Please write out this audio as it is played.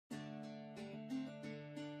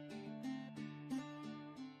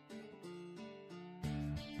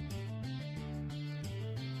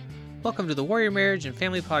Welcome to the Warrior Marriage and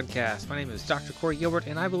Family Podcast. My name is Dr. Corey Gilbert,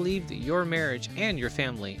 and I believe that your marriage and your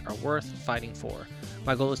family are worth fighting for.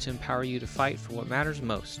 My goal is to empower you to fight for what matters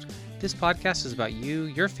most. This podcast is about you,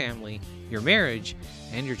 your family, your marriage,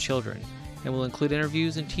 and your children, and will include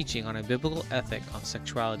interviews and teaching on a biblical ethic on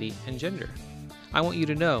sexuality and gender. I want you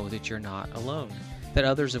to know that you're not alone, that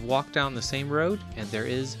others have walked down the same road, and there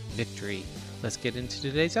is victory. Let's get into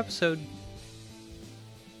today's episode.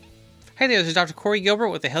 Hey there, this is Dr. Corey Gilbert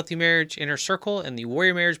with the Healthy Marriage Inner Circle and the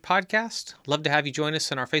Warrior Marriage Podcast. Love to have you join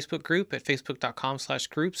us in our Facebook group at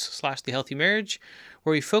facebook.com/groups/The Healthy Marriage,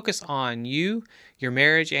 where we focus on you, your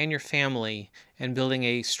marriage, and your family, and building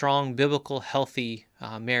a strong, biblical, healthy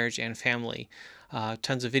marriage and family.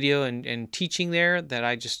 Tons of video and teaching there that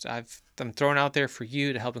I'm throwing out there for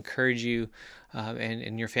you to help encourage you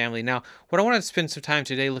and your family. Now, what I want to spend some time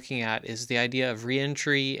today looking at is the idea of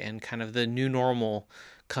reentry and kind of the new normal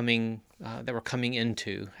that we're coming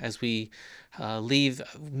into as we leave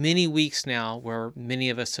many weeks now where many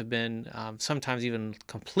of us have been sometimes even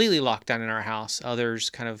completely locked down in our house, others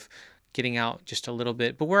kind of getting out just a little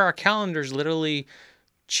bit, but where our calendars literally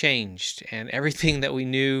changed and everything that we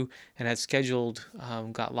knew and had scheduled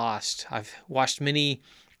got lost. I've watched many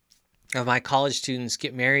of my college students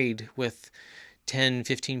get married with 10,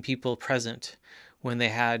 15 people present when they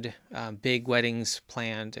had big weddings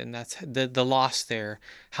planned, and that's the loss there.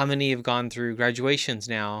 How many have gone through graduations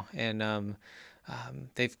now, and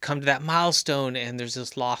they've come to that milestone, and there's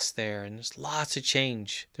this loss there, and there's lots of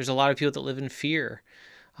change. There's a lot of people that live in fear.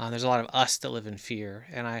 There's a lot of us that live in fear,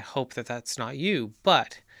 and I hope that that's not you,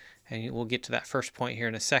 and we'll get to that first point here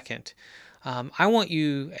in a second. I want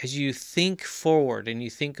you, as you think forward and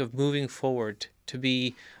you think of moving forward, to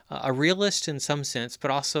be a realist in some sense,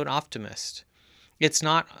 but also an optimist. It's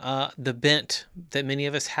not the bent that many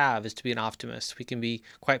of us have is to be an optimist. We can be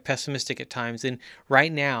quite pessimistic at times. And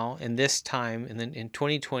right now, in this time, and then in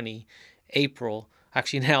 2020, April,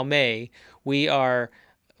 actually now May, we are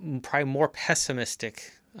probably more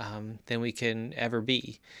pessimistic than we can ever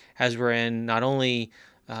be, as we're in not only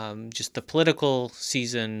just the political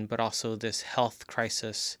season, but also this health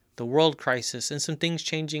crisis, the world crisis, and some things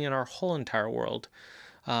changing in our whole entire world,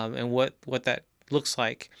 and what that looks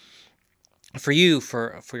like for you,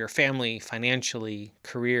 for your family, financially,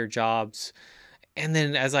 career, jobs. And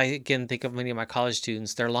then as I, again, think of many of my college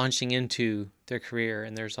students, they're launching into their career,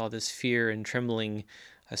 and there's all this fear and trembling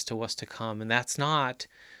as to what's to come. And that's not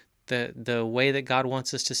the way that God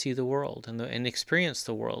wants us to see the world and experience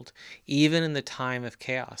the world, even in the time of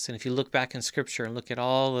chaos. And if you look back in Scripture and look at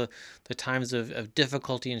all the times of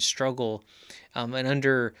difficulty and struggle, and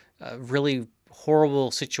under really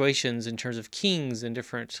horrible situations in terms of kings and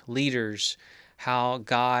different leaders, how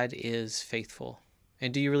God is faithful.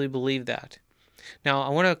 And do you really believe that? Now, I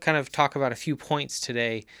want to kind of talk about a few points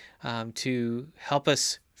today to help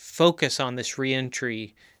us focus on this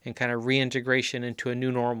reentry and kind of reintegration into a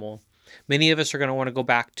new normal. Many of us are going to want to go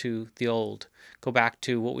back to the old, go back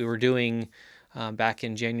to what we were doing back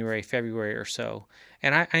in January, February or so.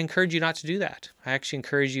 And I encourage you not to do that. I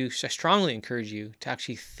strongly encourage you to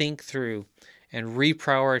actually think through and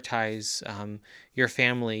reprioritize your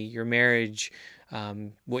family, your marriage,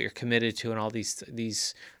 what you're committed to, and all these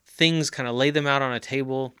things, kind of lay them out on a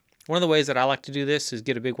table. One of the ways that I like to do this is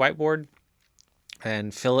get a big whiteboard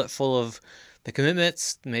and fill it full of the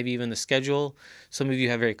commitments, maybe even the schedule. Some of you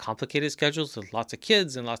have very complicated schedules with lots of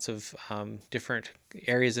kids and lots of different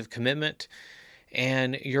areas of commitment,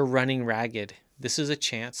 and you're running ragged. This is a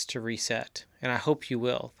chance to reset, and I hope you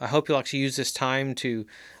will. I hope you'll actually use this time to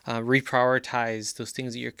reprioritize those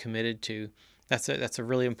things that you're committed to. That's a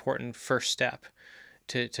really important first step,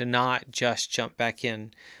 to not just jump back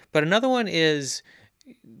in. But another one is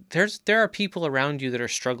there are people around you that are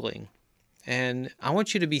struggling, and I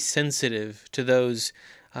want you to be sensitive to those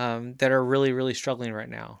that are really, really struggling right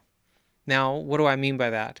now. Now, what do I mean by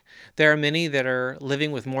that? There are many that are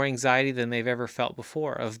living with more anxiety than they've ever felt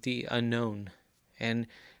before of the unknown. And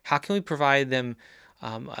how can we provide them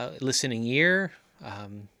a listening ear,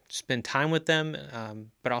 spend time with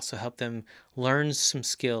them, but also help them learn some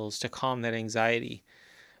skills to calm that anxiety?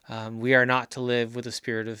 We are not to live with a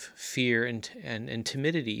spirit of fear and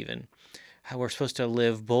timidity even. We're supposed to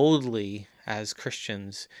live boldly as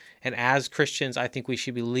Christians. And as Christians, I think we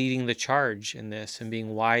should be leading the charge in this and being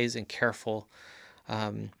wise and careful.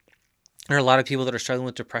 There are a lot of people that are struggling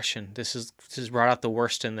with depression. This has brought out the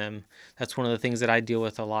worst in them. That's one of the things that I deal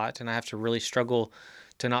with a lot, and I have to really struggle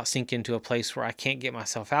to not sink into a place where I can't get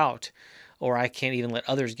myself out, or I can't even let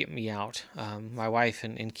others get me out, my wife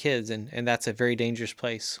and kids, and that's a very dangerous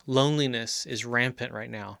place. Loneliness is rampant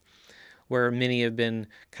right now, where many have been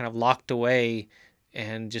kind of locked away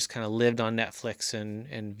and just kind of lived on Netflix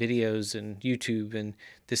and videos and YouTube. And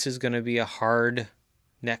this is going to be a hard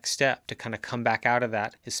next step to kind of come back out of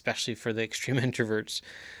that, especially for the extreme introverts.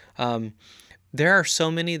 There are so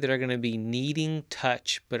many that are going to be needing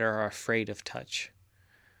touch but are afraid of touch.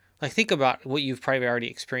 Like, think about what you've probably already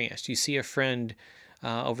experienced. You see a friend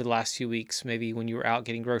over the last few weeks, maybe when you were out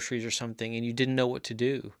getting groceries or something, and you didn't know what to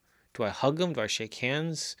do. Do I hug them? Do I shake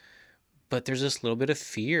hands? But there's this little bit of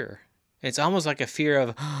fear. It's almost like a fear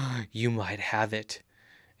of, oh, you might have it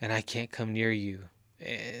and I can't come near you.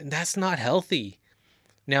 And that's not healthy.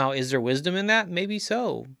 Now, is there wisdom in that? Maybe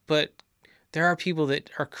so. But there are people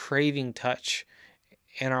that are craving touch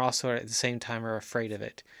and are also at the same time are afraid of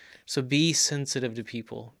it. So be sensitive to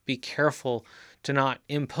people. Be careful to not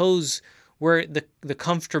impose where the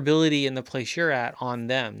comfortability in the place you're at on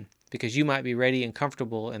them, because you might be ready and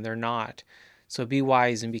comfortable and they're not. So be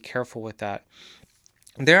wise and be careful with that.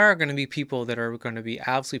 There are going to be people that are going to be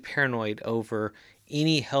absolutely paranoid over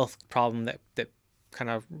any health problem that kind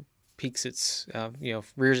of peaks its,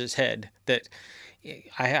 rears its head. That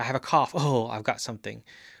I have a cough. Oh, I've got something.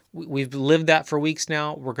 We've lived that for weeks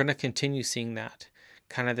now. We're going to continue seeing that.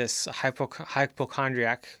 Kind of this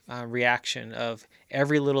hypochondriac reaction of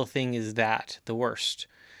every little thing is the worst.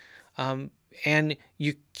 And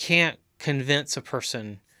you can't convince a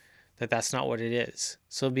person that that's not what it is.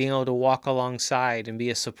 So being able to walk alongside and be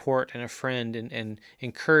a support and a friend and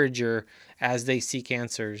encourager as they seek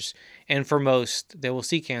answers. And for most, they will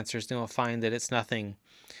seek answers, they will find that it's nothing,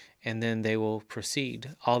 and then they will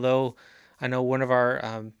proceed. Although I know one of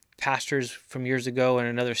our pastors from years ago in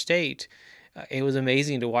another state, it was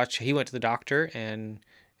amazing to watch. He went to the doctor and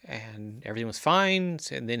everything was fine.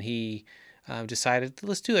 And then he decided,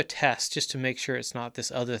 let's do a test just to make sure it's not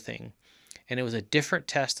this other thing. And it was a different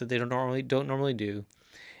test that they don't normally do.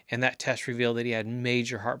 And that test revealed that he had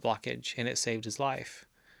major heart blockage, and it saved his life.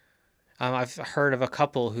 I've heard of a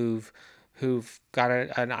couple who've got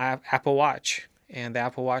an Apple Watch, and the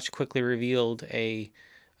Apple Watch quickly revealed a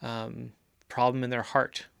problem in their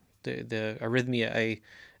heart, the arrhythmia,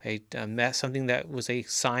 something that was a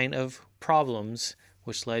sign of problems,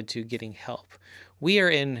 which led to getting help. We are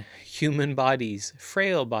in human bodies,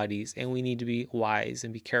 frail bodies, and we need to be wise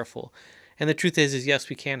and be careful. And the truth is yes,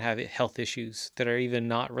 we can have health issues that are even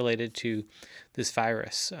not related to this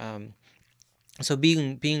virus. So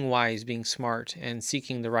being wise, being smart, and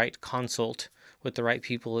seeking the right consult with the right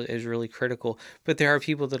people is really critical. But there are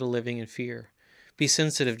people that are living in fear. Be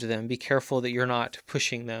sensitive to them. Be careful that you're not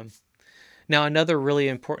pushing them. Now, another really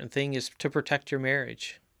important thing is to protect your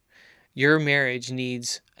marriage. Your marriage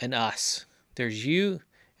needs an us. There's you,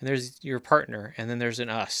 and there's your partner, and then there's an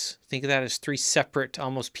us. Think of that as three separate,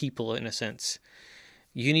 almost people in a sense.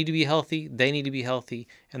 You need to be healthy, they need to be healthy,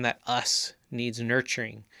 and that us needs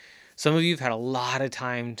nurturing. Some of you have had a lot of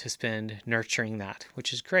time to spend nurturing that,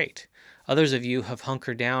 which is great. Others of you have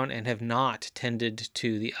hunkered down and have not tended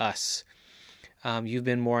to the us. You've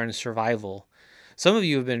been more in survival. Some of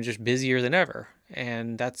you have been just busier than ever,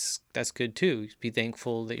 and that's good too. Be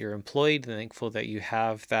thankful that you're employed, thankful that you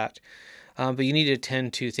have that. But you need to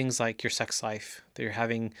attend to things like your sex life that you're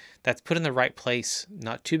having, that's put in the right place.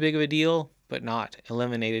 Not too big of a deal, but not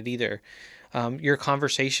eliminated either. Your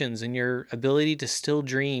conversations and your ability to still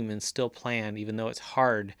dream and still plan, even though it's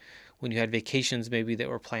hard when you had vacations maybe that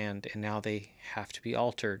were planned and now they have to be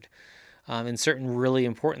altered. And certain really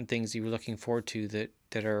important things you were looking forward to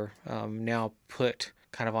that are now put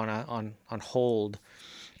kind of on hold.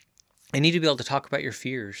 And need to be able to talk about your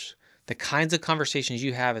fears. The kinds of conversations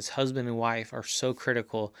you have as husband and wife are so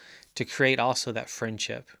critical to create also that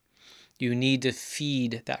friendship. You need to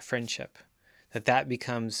feed that friendship, that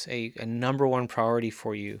becomes a number one priority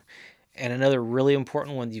for you. And another really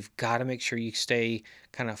important one, you've got to make sure you stay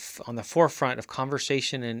kind of on the forefront of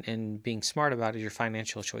conversation and being smart about is your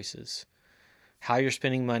financial choices. How you're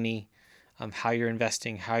spending money, how you're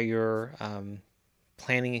investing, how you're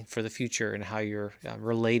planning for the future, and how you're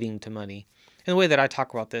relating to money. And the way that I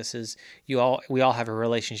talk about this is we all have a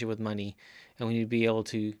relationship with money, and we need to be able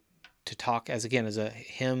to talk as a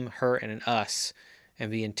him, her, and an us,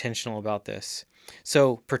 and be intentional about this.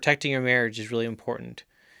 So protecting your marriage is really important.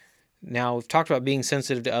 Now, we've talked about being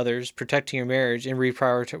sensitive to others, protecting your marriage, and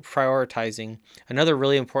prioritizing. Another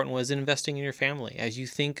really important one is investing in your family. As you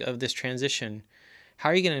think of this transition, how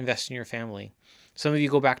are you going to invest in your family? Some of you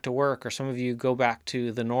go back to work, or some of you go back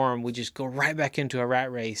to the norm. We just go right back into a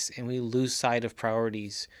rat race, and we lose sight of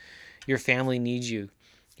priorities. Your family needs you,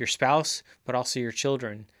 your spouse, but also your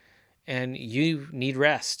children. And you need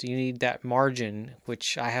rest. You need that margin,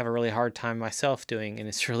 which I have a really hard time myself doing, and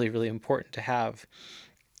it's really, really important to have.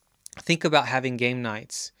 Think about having game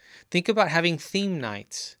nights. Think about having theme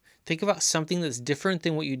nights. Think about something that's different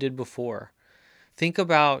than what you did before. Think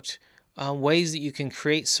about ways that you can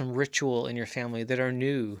create some ritual in your family that are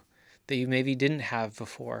new, that you maybe didn't have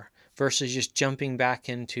before, versus just jumping back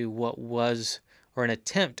into what was, or an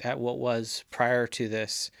attempt at what was prior to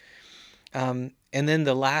this. And then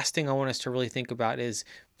the last thing I want us to really think about is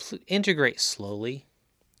integrate slowly.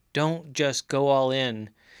 Don't just go all in.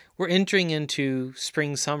 We're entering into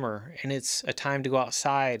spring, summer, and it's a time to go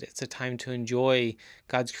outside. It's a time to enjoy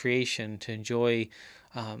God's creation, to enjoy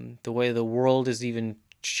the way the world is even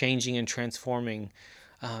changing and transforming.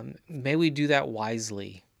 May we do that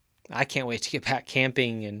wisely. I can't wait to get back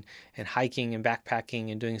camping and hiking and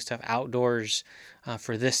backpacking and doing stuff outdoors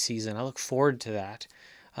for this season. I look forward to that.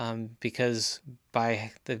 Because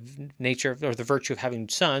by the nature or the virtue of having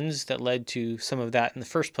sons that led to some of that in the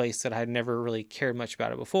first place, that I had never really cared much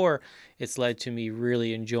about it before, it's led to me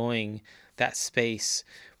really enjoying that space,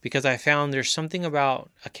 because I found there's something about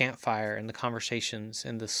a campfire and the conversations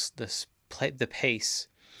and the pace.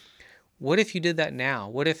 What if you did that now?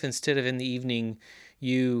 What if instead of in the evening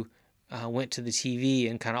you went to the TV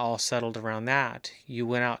and kind of all settled around that, you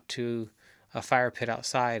went out to a fire pit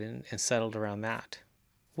outside and settled around that?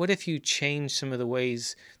 What if you changed some of the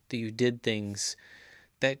ways that you did things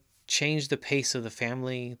that changed the pace of the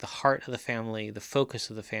family, the heart of the family, the focus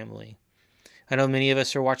of the family? I know many of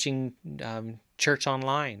us are watching church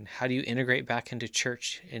online. How do you integrate back into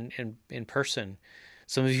church in person?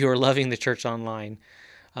 Some of you are loving the church online.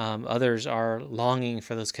 Others are longing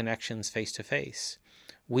for those connections face to face.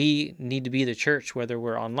 We need to be the church, whether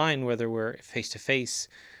we're online, whether we're face to face,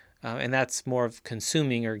 and that's more of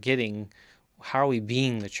consuming or getting. How are we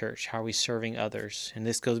being the church? How are we serving others? And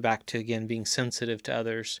this goes back to, again, being sensitive to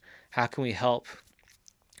others. How can we help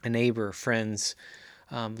a neighbor, friends,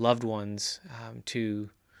 loved ones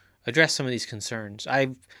to address some of these concerns? I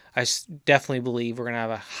definitely believe we're going to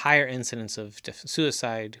have a higher incidence of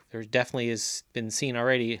suicide. There definitely has been seen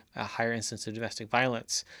already a higher incidence of domestic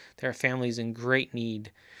violence. There are families in great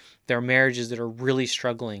need. There are marriages that are really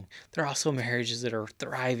struggling. There are also marriages that are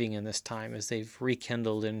thriving in this time as they've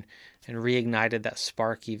rekindled and reignited that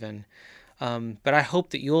spark even. But I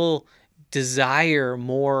hope that you'll desire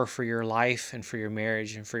more for your life and for your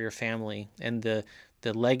marriage and for your family and the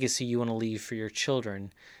legacy you want to leave for your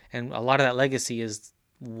children. And a lot of that legacy is,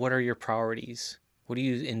 what are your priorities? What do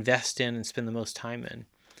you invest in and spend the most time in?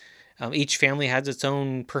 Each family has its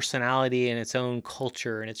own personality and its own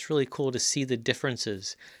culture, and it's really cool to see the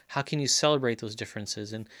differences. How can you celebrate those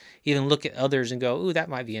differences and even look at others and go, ooh, that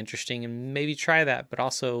might be interesting, and maybe try that, but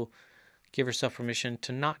also give yourself permission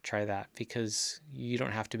to not try that, because you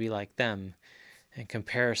don't have to be like them. And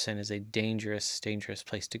comparison is a dangerous, dangerous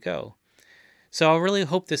place to go. So I really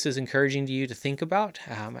hope this is encouraging to you to think about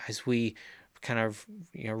as we kind of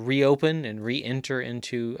reopen and re-enter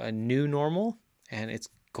into a new normal, and it's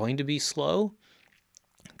going to be slow.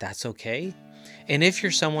 That's okay. And if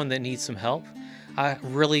you're someone that needs some help, I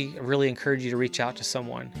really, really encourage you to reach out to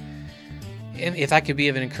someone. If I could be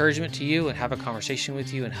of an encouragement to you and have a conversation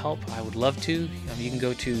with you and help, I would love to. You can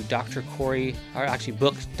go to Dr. Corey, or actually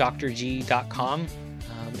bookdrg.com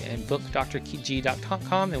and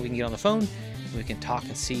bookdrg.com, and we can get on the phone and we can talk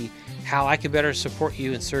and see how I could better support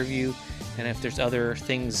you and serve you, and if there's other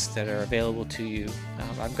things that are available to you.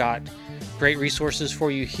 I've got great resources for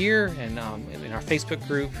you here and in our Facebook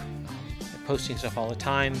group, posting stuff all the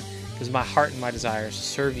time, because my heart and my desire is to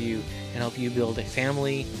serve you and help you build a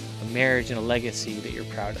family, a marriage, and a legacy that you're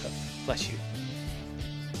proud of. Bless you.